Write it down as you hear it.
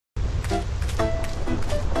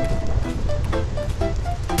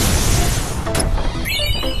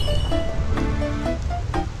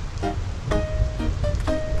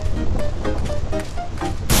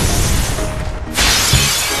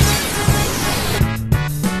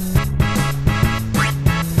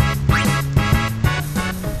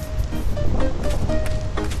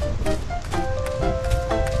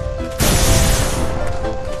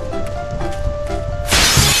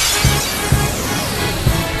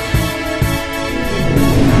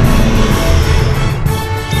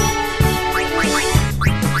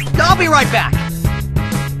be right back.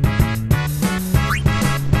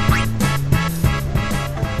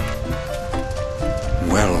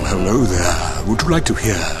 Well, hello there. Would you like to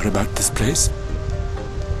hear about this place?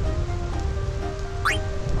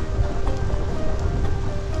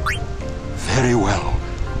 Very well.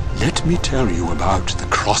 Let me tell you about the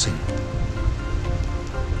crossing.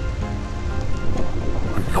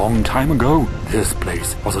 A long time ago, this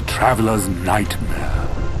place was a traveler's nightmare.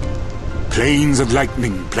 Plains of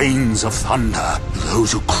lightning, plains of thunder.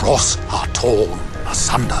 Those who cross are torn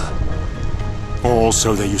asunder. Or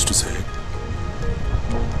so they used to say.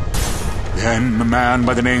 Then a man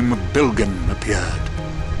by the name of Bilgan appeared.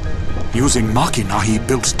 Using machina, he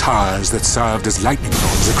built towers that served as lightning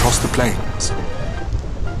rods across the plains.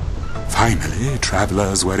 Finally,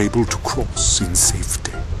 travelers were able to cross in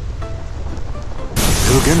safety.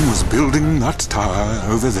 Bilgan was building that tower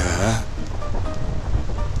over there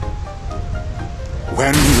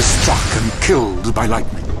when he was struck and killed by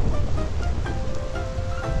lightning.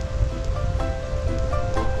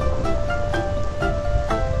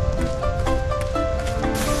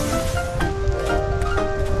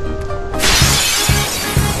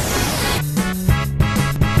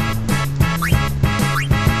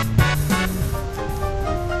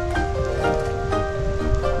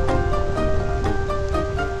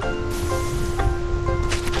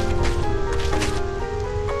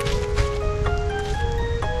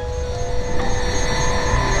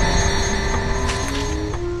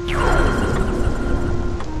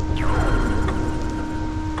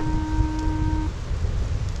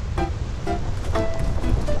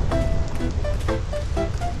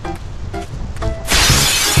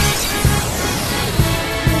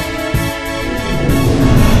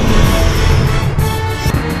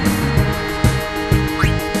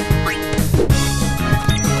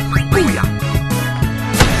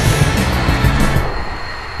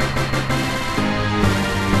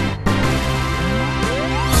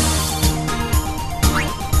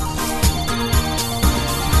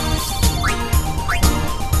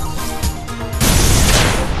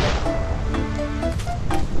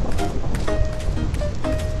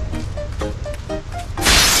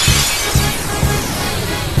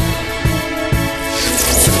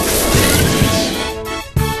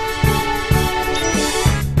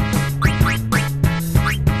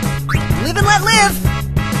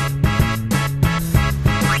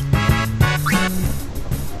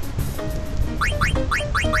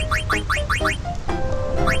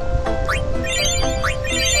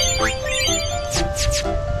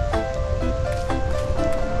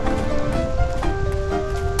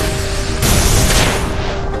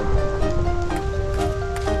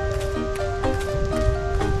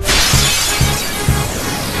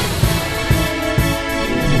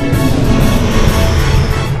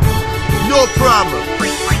 No problem.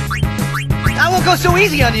 I won't go so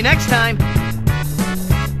easy on you next time.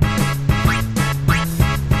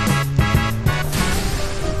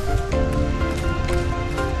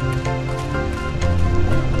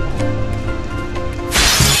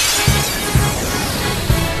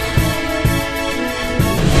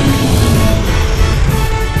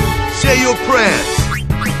 Say your prayers.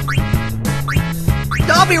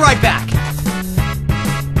 I'll be right back.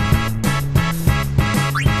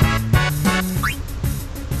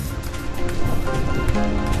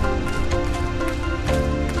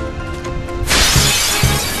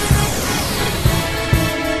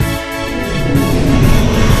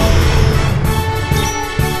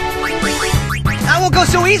 I won't go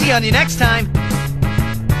so easy on you next time.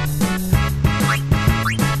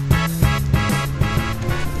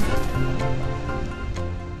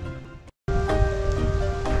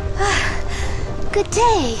 Good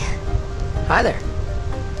day. Hi there.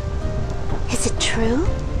 Is it true?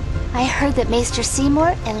 I heard that Maester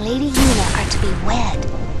Seymour and Lady Una are to be wed.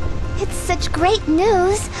 It's such great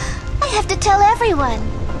news. I have to tell everyone.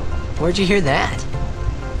 Where'd you hear that?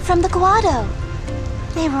 From the grotto.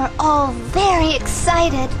 They were all very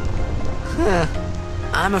excited. Huh.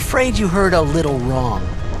 I'm afraid you heard a little wrong.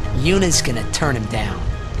 Yuna's gonna turn him down.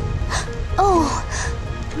 Oh,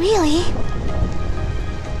 really?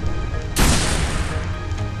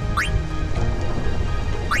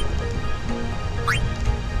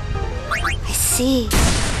 I see.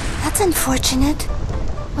 That's unfortunate.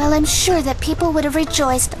 Well, I'm sure that people would have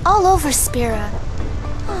rejoiced all over Spira.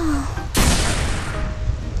 Oh.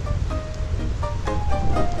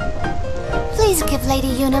 Please give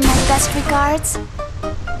Lady Una my best regards.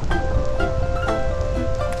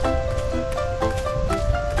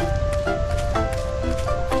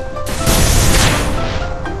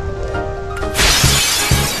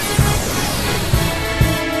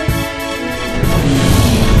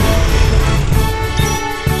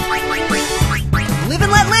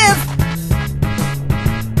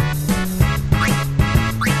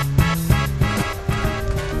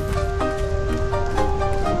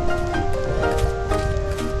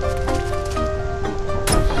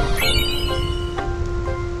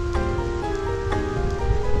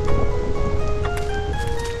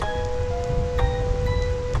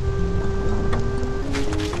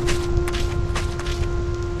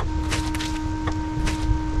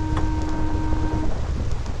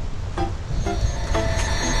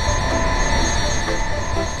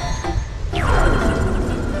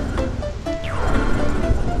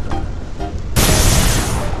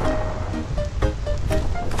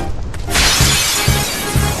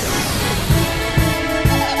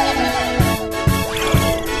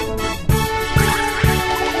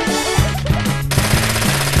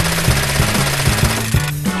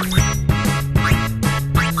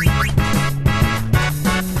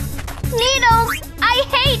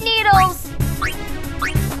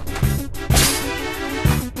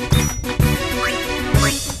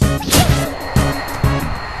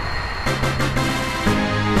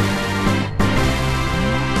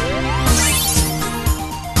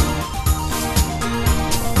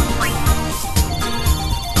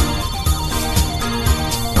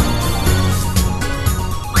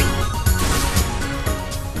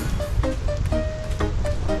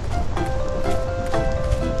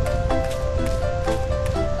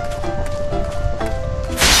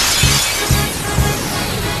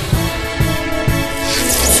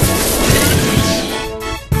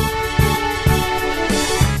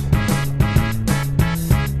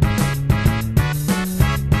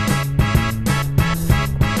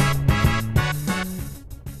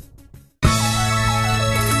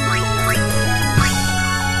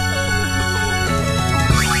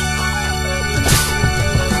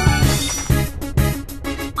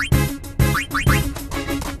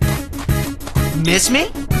 miss me?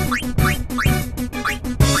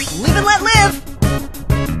 Live and let live!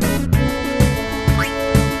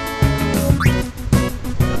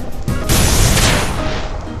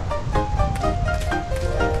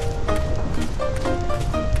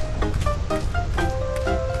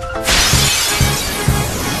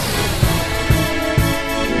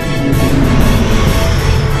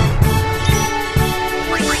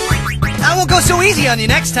 I won't go so easy on you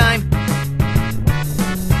next time.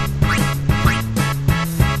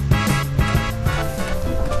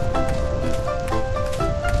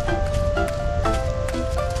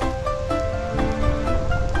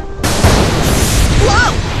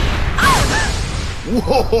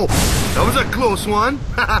 Whoa! That was a close one.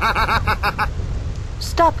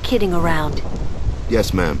 Stop kidding around.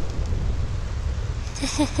 Yes, ma'am.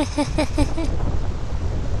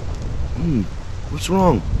 What's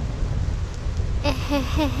wrong?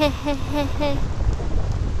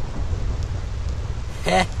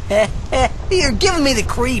 You're giving me the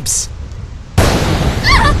creeps.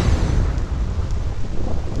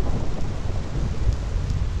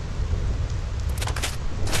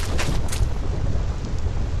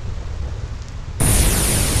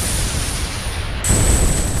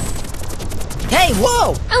 Hey,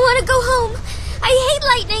 whoa! I want to go home. I hate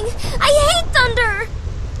lightning. I hate thunder.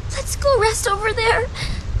 Let's go rest over there.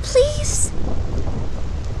 Please.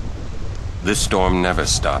 This storm never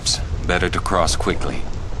stops. Better to cross quickly.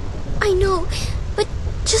 I know, but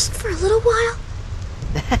just for a little while.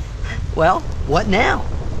 Well, what now?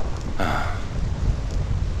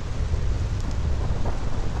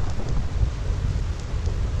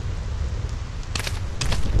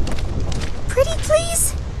 Pretty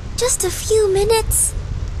please? Just a few minutes.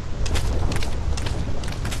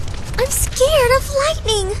 I'm scared of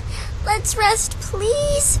lightning. Let's rest,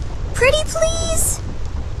 please. Pretty please.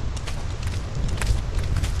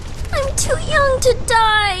 I'm too young to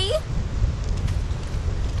die.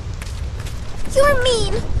 You're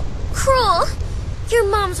mean, cruel. Your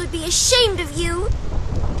moms would be ashamed of you.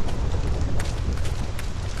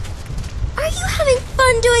 Are you having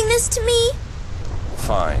fun doing this to me?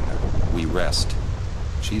 Fine. We rest.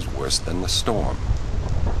 She's worse than the storm.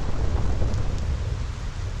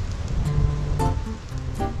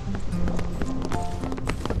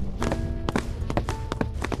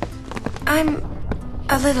 I'm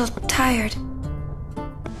a little tired.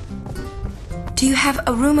 Do you have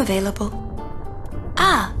a room available?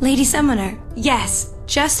 Ah, Lady Summoner. Yes,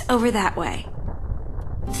 just over that way.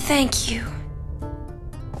 Thank you.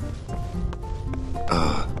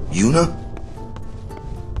 Yuna?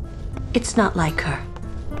 It's not like her.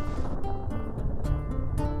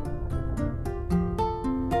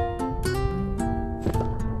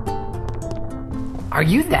 Are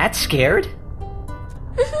you that scared?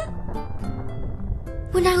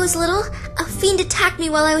 When I was little, a fiend attacked me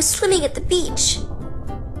while I was swimming at the beach.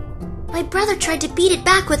 My brother tried to beat it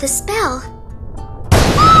back with a spell.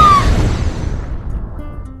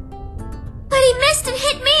 But he missed and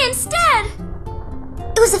hit me instead.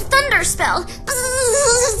 It was a thunder spell.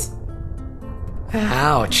 Bzzzzzt.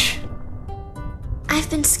 Ouch. I've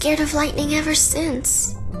been scared of lightning ever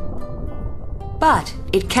since. But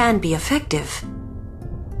it can be effective.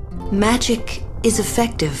 Magic is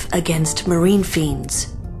effective against marine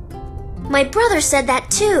fiends. My brother said that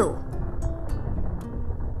too.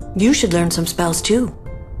 You should learn some spells too.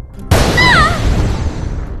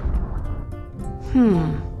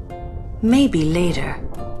 Maybe later.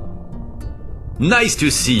 Nice to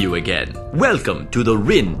see you again. Welcome to the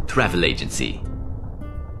Rin Travel Agency.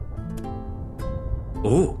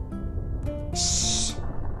 Oh. Shh.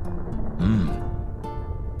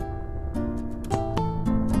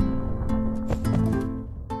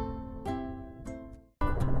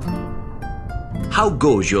 How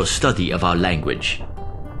goes your study of our language?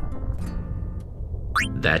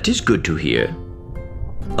 That is good to hear.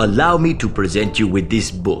 Allow me to present you with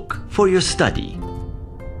this book for your study.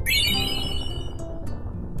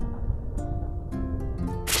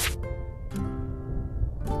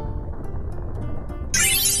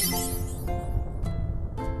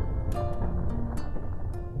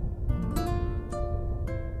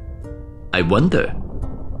 I wonder,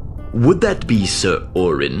 would that be Sir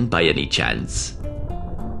Orin by any chance?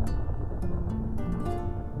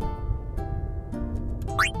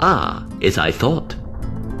 Ah, as I thought.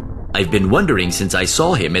 I've been wondering since I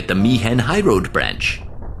saw him at the Meehan High Road branch.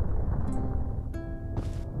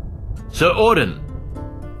 Sir Orin,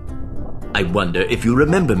 I wonder if you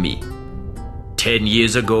remember me. 10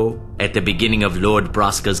 years ago, at the beginning of Lord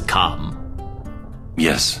Braska's calm.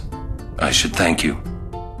 Yes, I should thank you.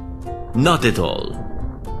 Not at all.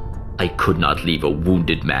 I could not leave a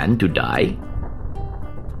wounded man to die.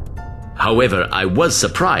 However, I was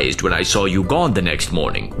surprised when I saw you gone the next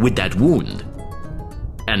morning with that wound.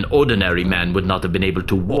 An ordinary man would not have been able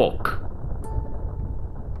to walk.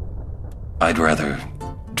 I'd rather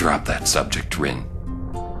drop that subject, Rin.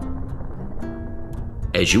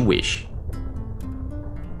 As you wish.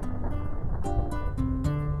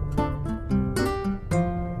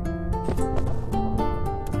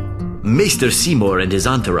 Maester Seymour and his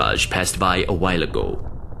entourage passed by a while ago.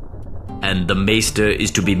 And the Maester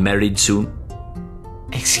is to be married soon?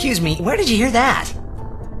 Excuse me, where did you hear that?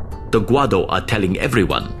 The Guado are telling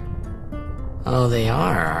everyone. Oh, they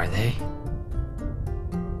are they?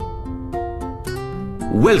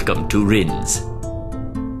 Welcome to Rin's.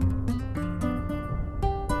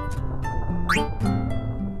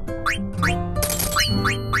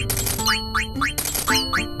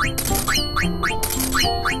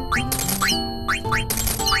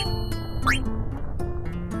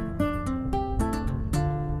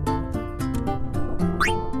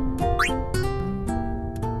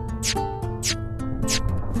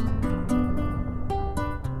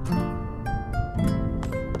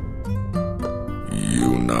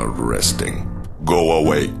 You not resting. Go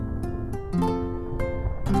away.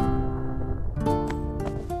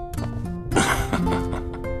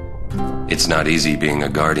 It's not easy being a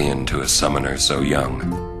guardian to a summoner so young.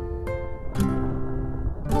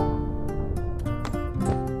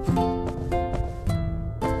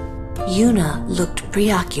 Yuna looked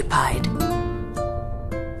preoccupied.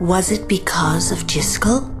 Was it because of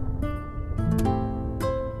Jiskel?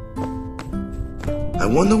 I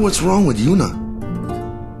wonder what's wrong with Yuna.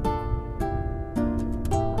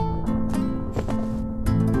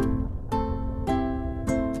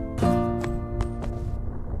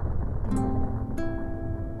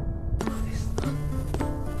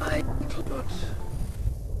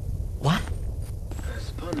 What?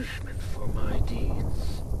 As punishment for my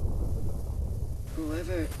deeds.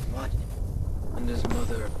 Whoever what and his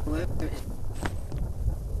mother, whoever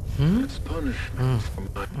as punishment for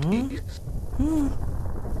my deeds.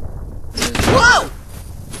 Whoa!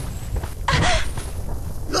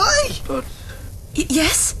 But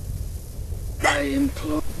Yes? I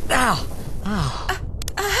implore. Ow! Ow!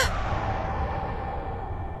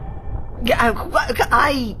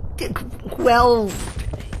 Well,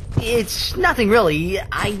 it's nothing really.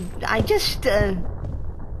 I just,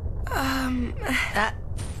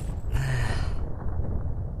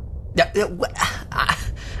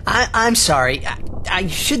 I'm sorry. I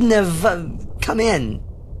shouldn't have come in.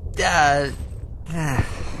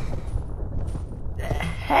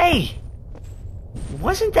 Hey,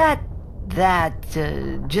 wasn't that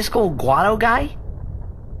Jiskel Guado guy?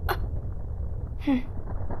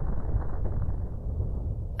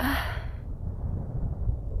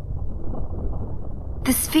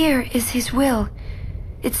 The sphere is his will.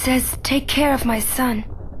 It says, take care of my son.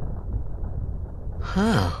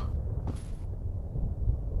 Huh.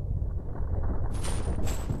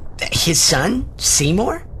 His son?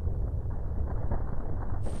 Seymour?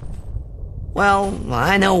 Well,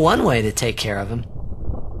 I know one way to take care of him.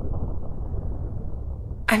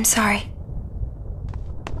 I'm sorry.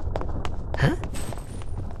 Huh?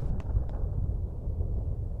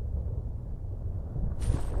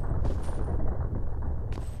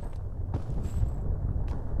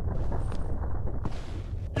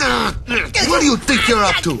 What do you think you're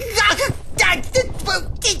up to?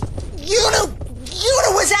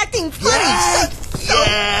 Yuna was acting funny.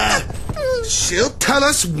 Yeah. She'll tell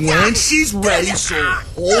us when she's ready, so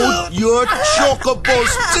hold your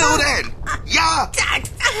chocobos till then. Yeah.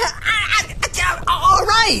 All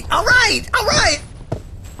right.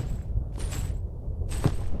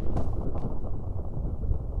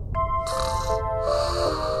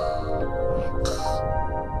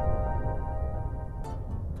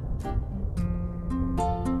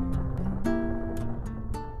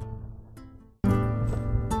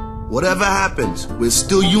 Whatever happens, we're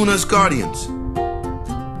still Yuna's guardians.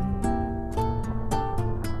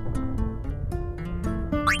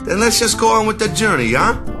 Then let's just go on with the journey,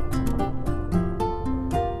 huh?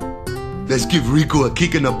 Let's give Riku a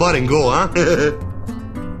kick in the butt and go, huh?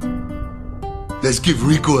 Let's give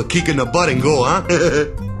Riku a kick in the butt and go, huh?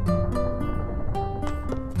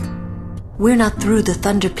 We're not through the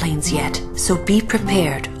Thunder Plains yet, so be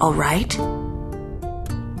prepared, all right?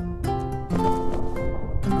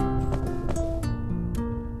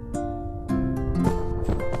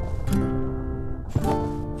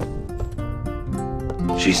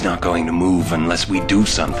 She's not going to move unless we do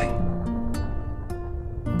something.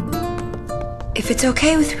 If it's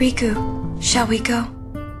okay with Riku, shall we go?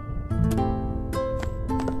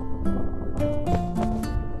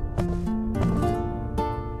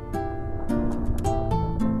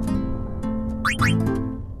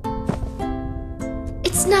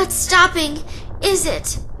 It's not stopping, is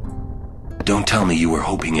it? Don't tell me you were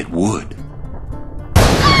hoping it would.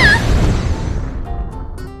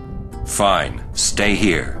 Fine, stay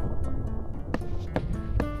here.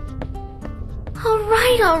 All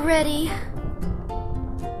right already.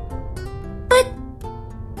 But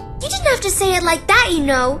you didn't have to say it like that, you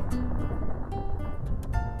know.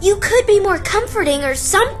 You could be more comforting or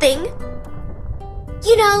something.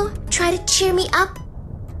 You know, try to cheer me up.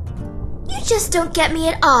 You just don't get me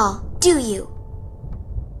at all, do you?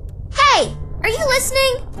 Hey, are you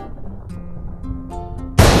listening?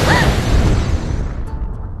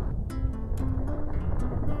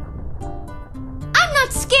 I'm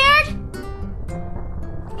not scared.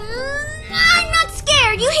 I'm not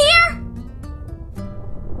scared, you hear?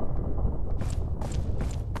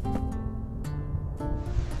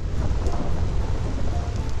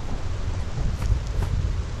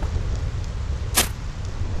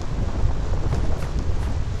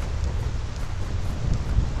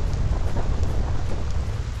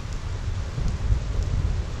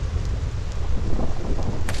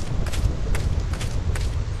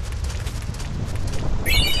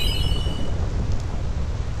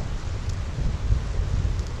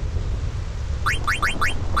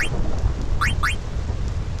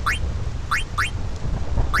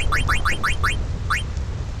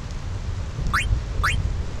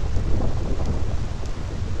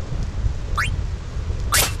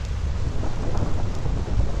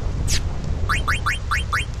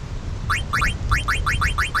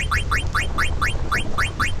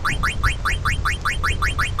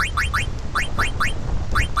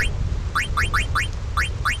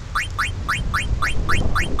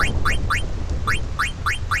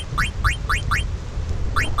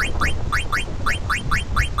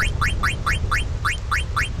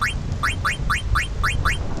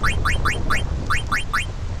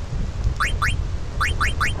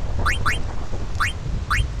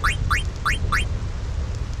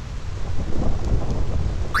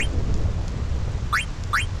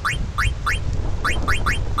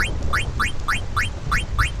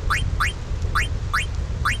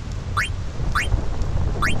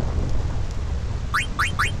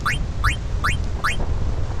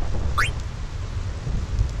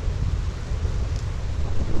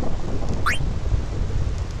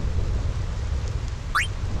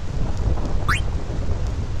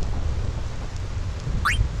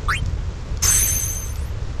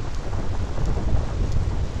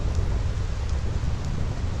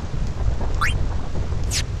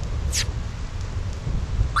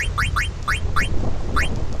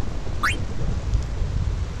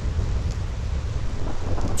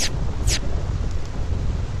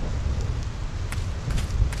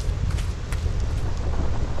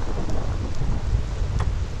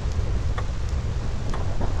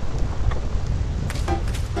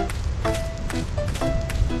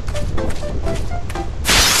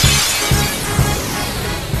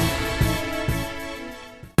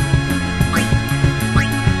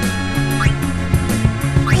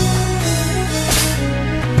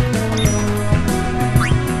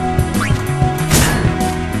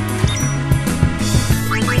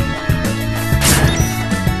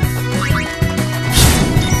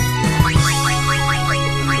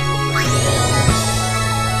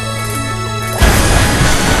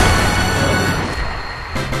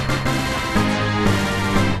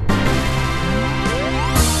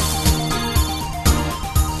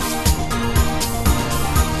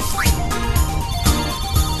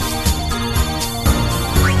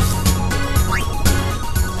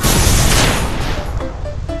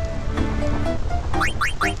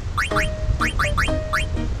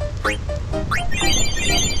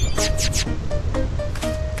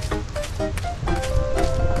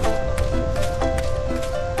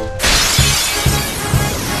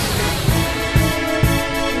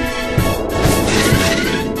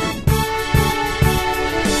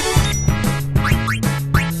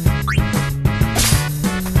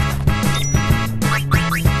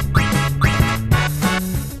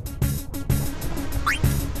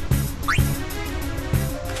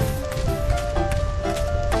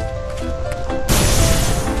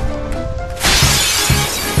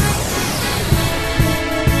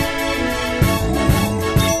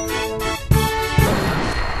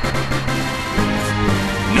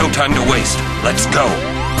 time to waste. Let's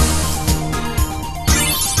go.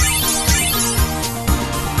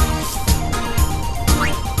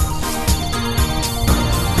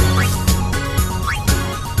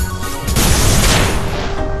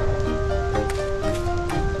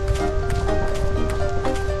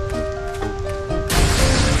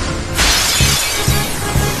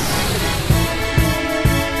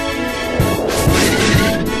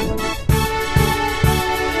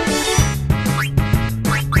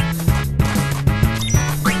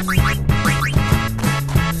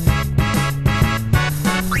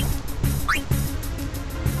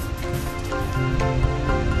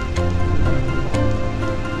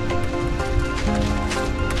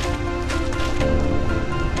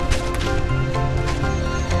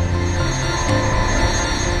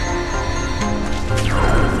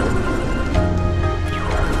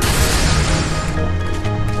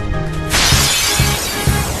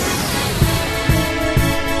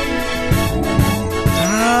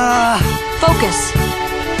 this.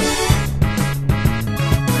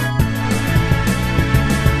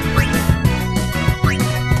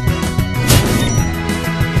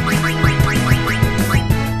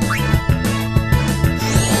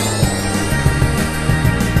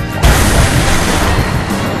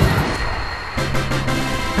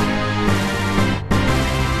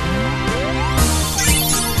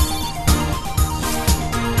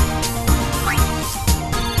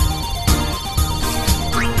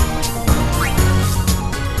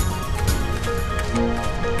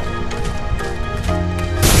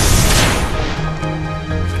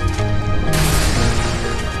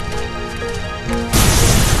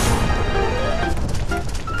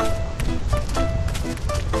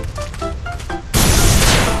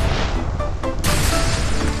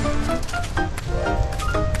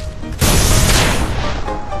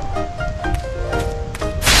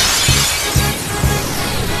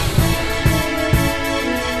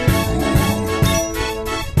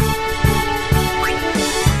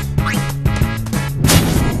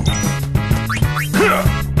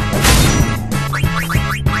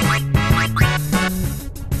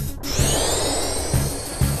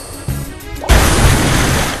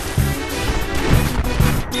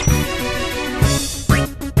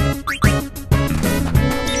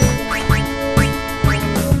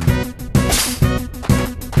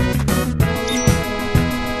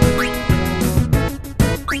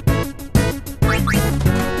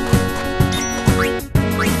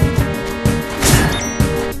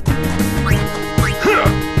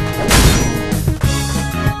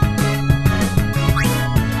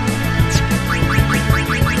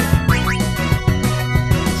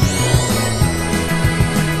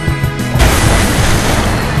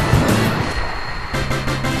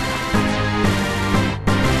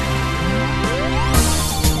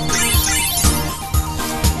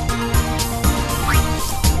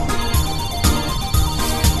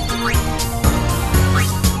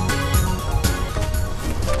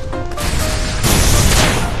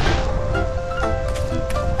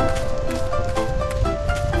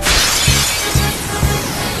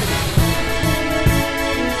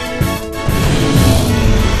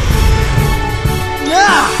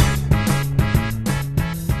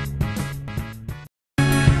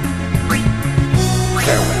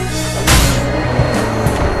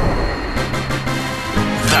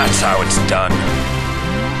 That's how it's done.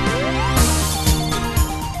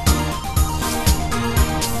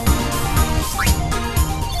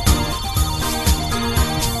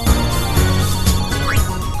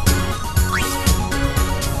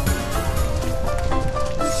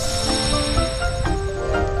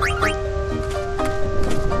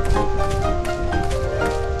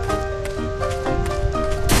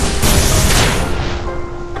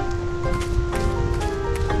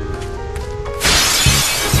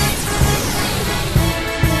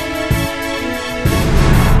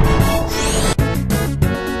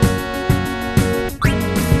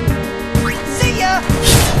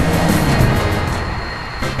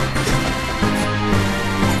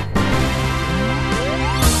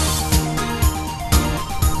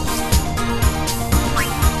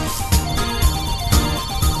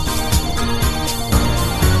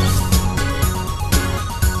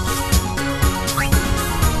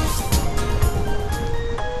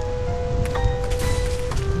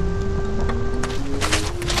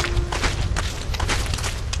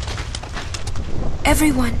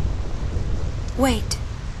 Everyone, wait.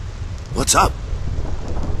 What's up?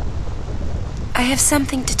 I have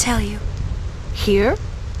something to tell you. Here?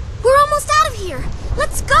 We're almost out of here.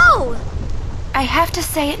 Let's go. I have to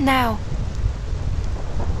say it now.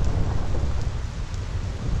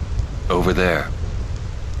 Over there.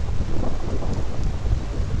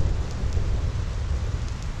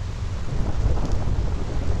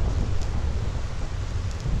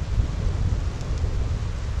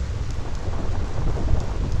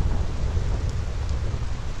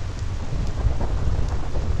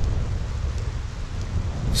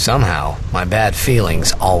 Somehow, my bad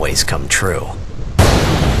feelings always come true.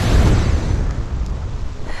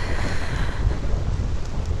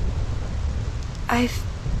 I've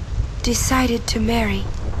decided to marry.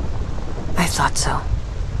 I thought so.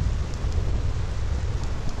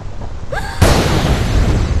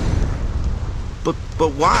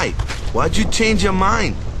 But why? Why'd you change your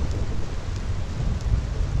mind?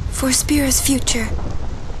 For Spira's future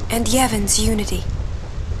and Yevon's unity.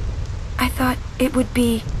 I thought it would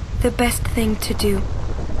be the best thing to do.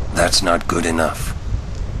 That's not good enough.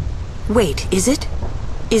 Wait, is it?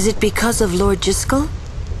 Is it because of Lord Driscoll?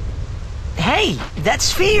 Hey, that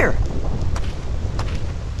sphere!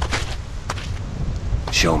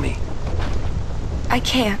 Show me. I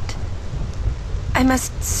can't. I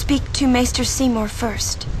must speak to Maester Seymour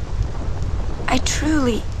first. I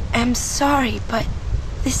truly am sorry, but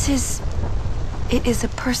it is a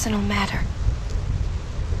personal matter.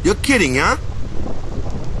 You're kidding, huh?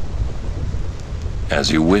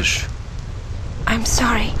 As you wish. I'm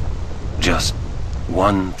sorry. Just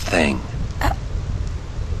one thing.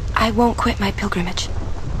 I won't quit my pilgrimage.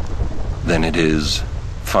 Then it is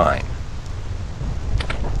fine.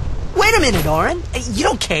 Wait a minute, Oren. You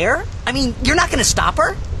don't care? I mean, you're not gonna stop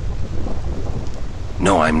her?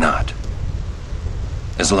 No, I'm not.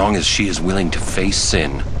 As long as she is willing to face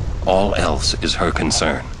sin, all else is her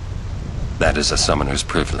concern. That is a summoner's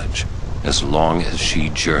privilege, as long as she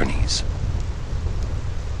journeys.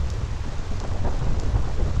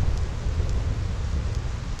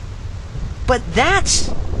 But that's...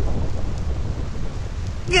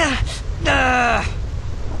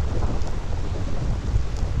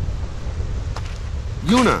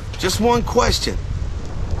 Yuna, just one question.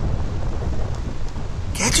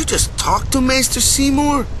 Can't you just talk to Maester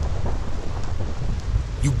Seymour?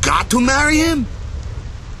 You got to marry him?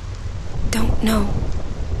 Don't know.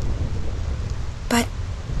 But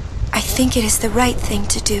I think it is the right thing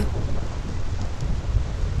to do.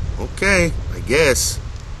 Okay, I guess.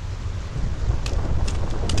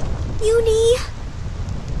 Uni.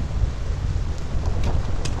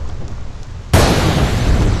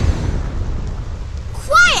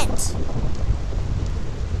 Quiet!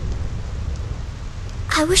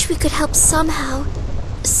 I wish we could help somehow.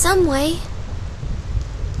 Some way.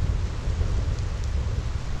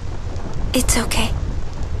 It's okay.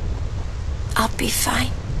 I'll be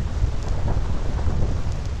fine.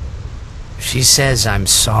 She says I'm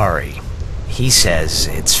sorry. He says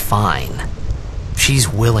it's fine. She's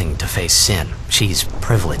willing to face sin. She's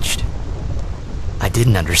privileged. I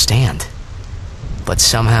didn't understand. But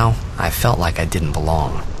somehow, I felt like I didn't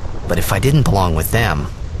belong. But if I didn't belong with them,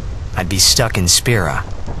 I'd be stuck in Spira,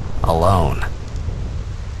 alone.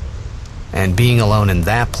 And being alone in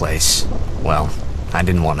that place, well, I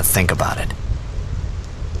didn't want to think about it.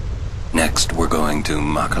 Next, we're going to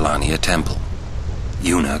Makalania Temple.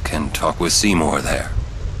 Yuna can talk with Seymour there.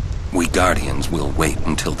 We Guardians will wait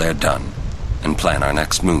until they're done and plan our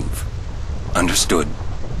next move. Understood?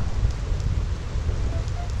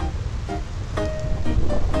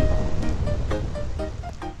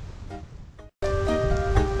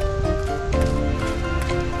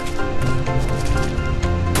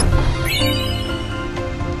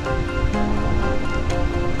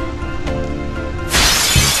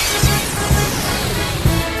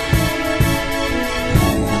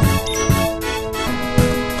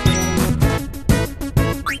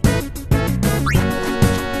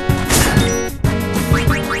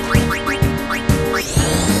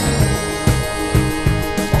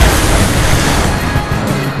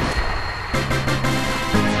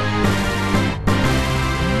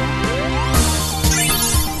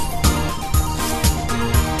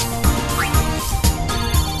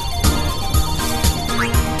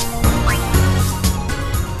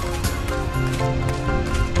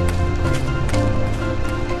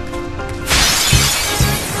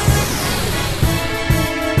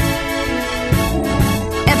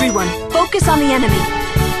 Everyone, focus on the enemy.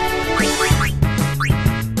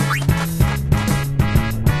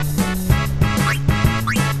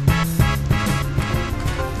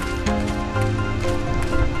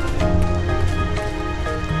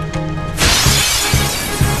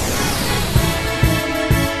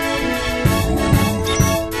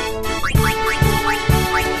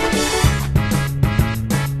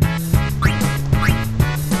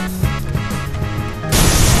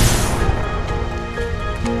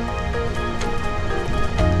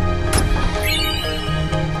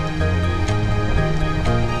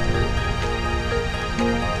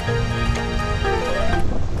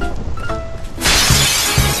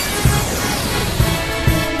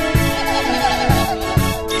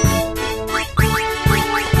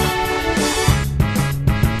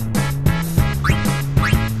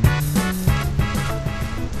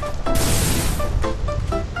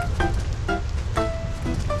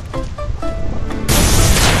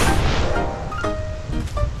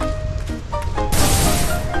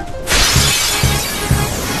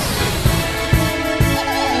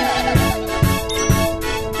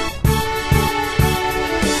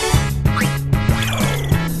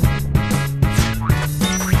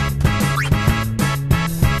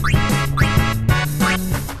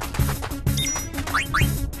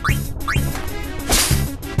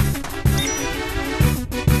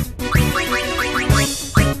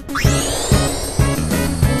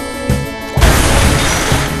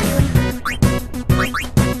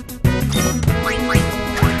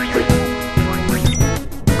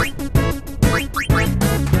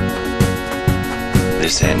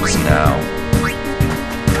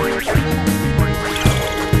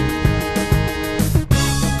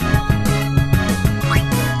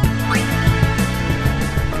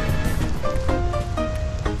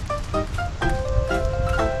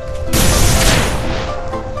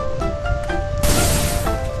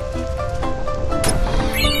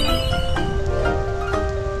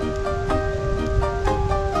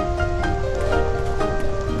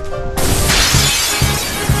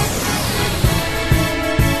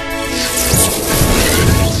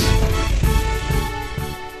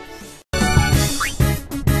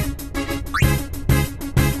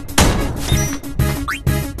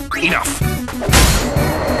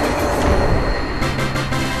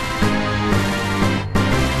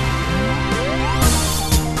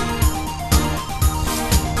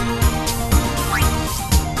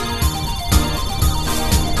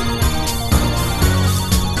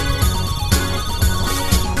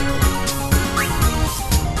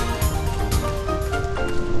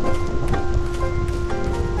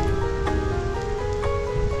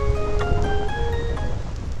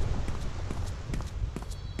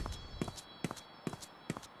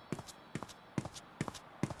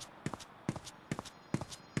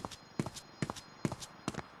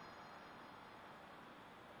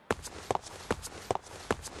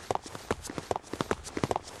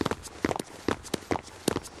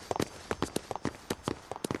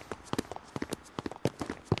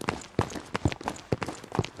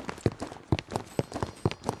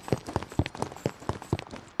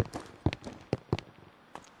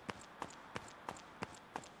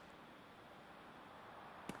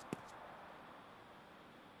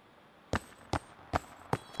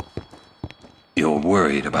 You're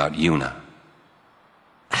worried about Yuna.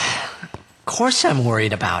 Of course I'm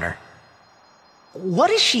worried about her. What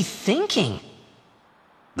is she thinking?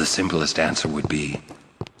 The simplest answer would be,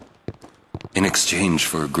 in exchange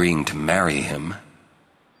for agreeing to marry him,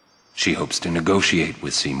 she hopes to negotiate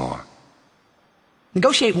with Seymour.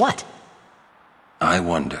 Negotiate what? I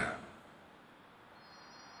wonder.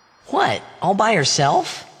 What? All by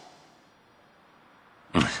herself?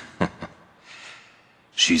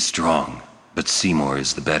 She's strong, but Seymour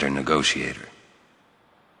is the better negotiator.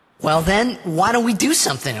 Well then, why don't we do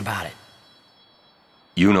something about it?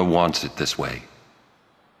 Yuna wants it this way.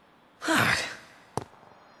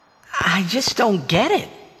 I just don't get it.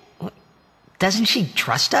 Doesn't she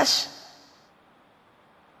trust us?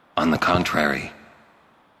 On the contrary,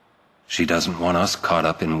 she doesn't want us caught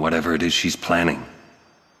up in whatever it is she's planning.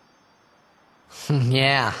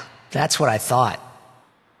 Yeah, that's what I thought.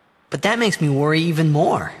 But that makes me worry even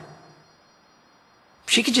more.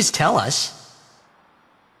 She could just tell us.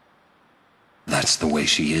 That's the way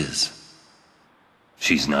she is.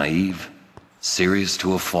 She's naive, serious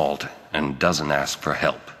to a fault, and doesn't ask for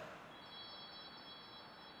help.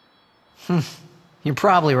 You're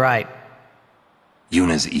probably right.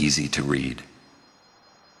 Yuna's easy to read.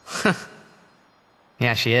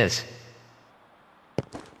 Yeah, she is.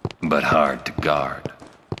 But hard to guard.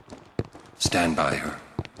 Stand by her.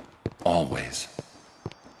 Always.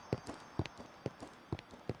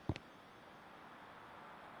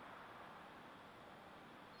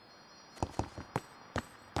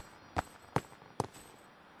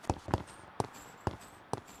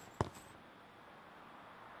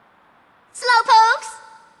 Slowpokes!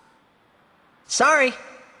 Sorry.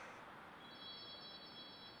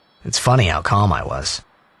 It's funny how calm I was.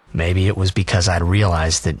 Maybe it was because I'd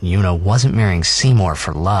realized that Yuna wasn't marrying Seymour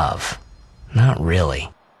for love. Not really.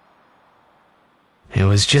 It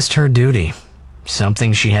was just her duty.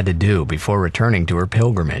 Something she had to do before returning to her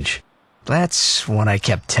pilgrimage. That's what I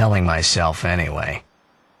kept telling myself anyway.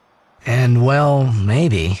 And well,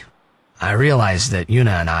 maybe. I realized that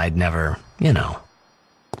Yuna and I'd never, Yuna,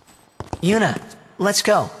 let's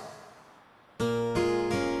go.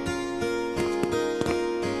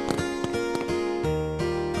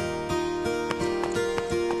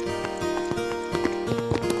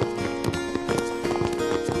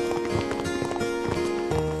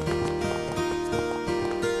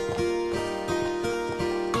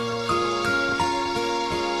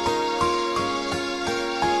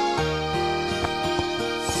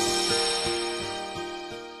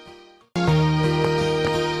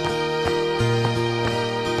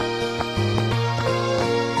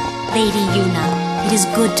 Lady Yuna, it is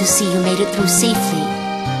good to see you made it through safely.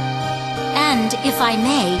 And, if I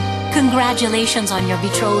may, congratulations on your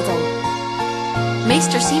betrothal.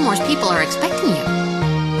 Maester Seymour's people are expecting you.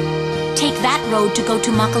 Take that road to go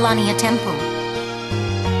to Makalania Temple.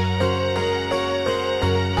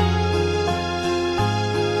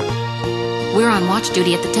 We're on watch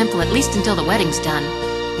duty at the temple at least until the wedding's done.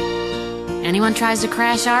 Anyone tries to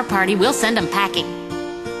crash our party, we'll send them packing.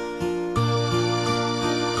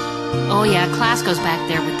 Oh yeah, class goes back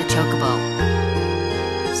there with the chocobo.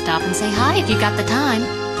 Stop and say hi if you got the time.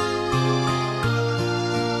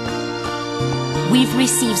 We've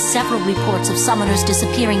received several reports of summoners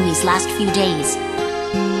disappearing these last few days.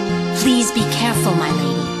 Please be careful, my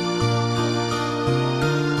lady.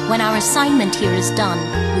 When our assignment here is done,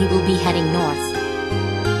 we will be heading north.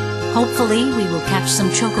 Hopefully, we will catch some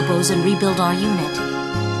chocobos and rebuild our unit.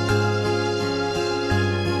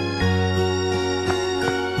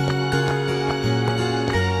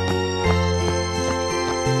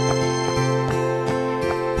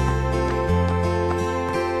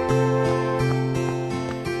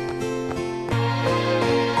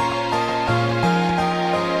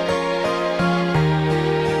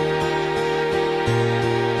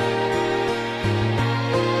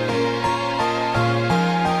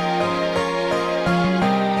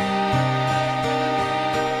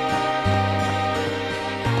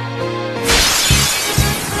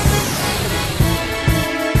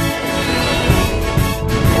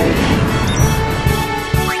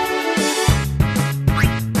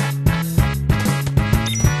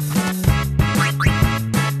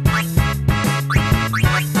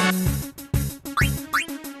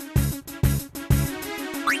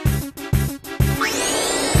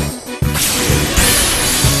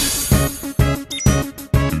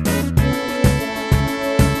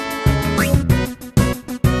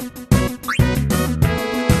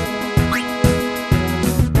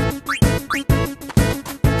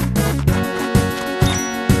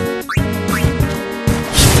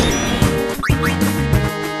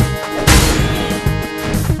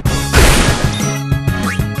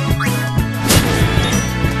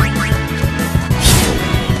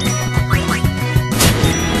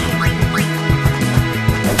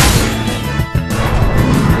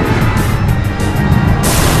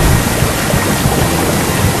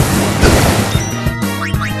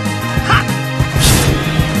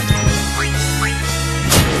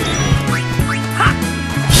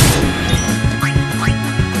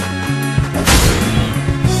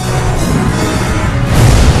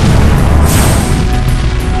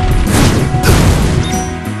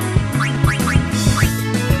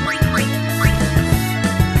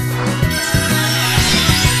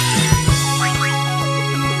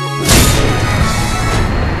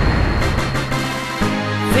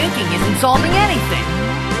 solving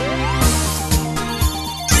anything.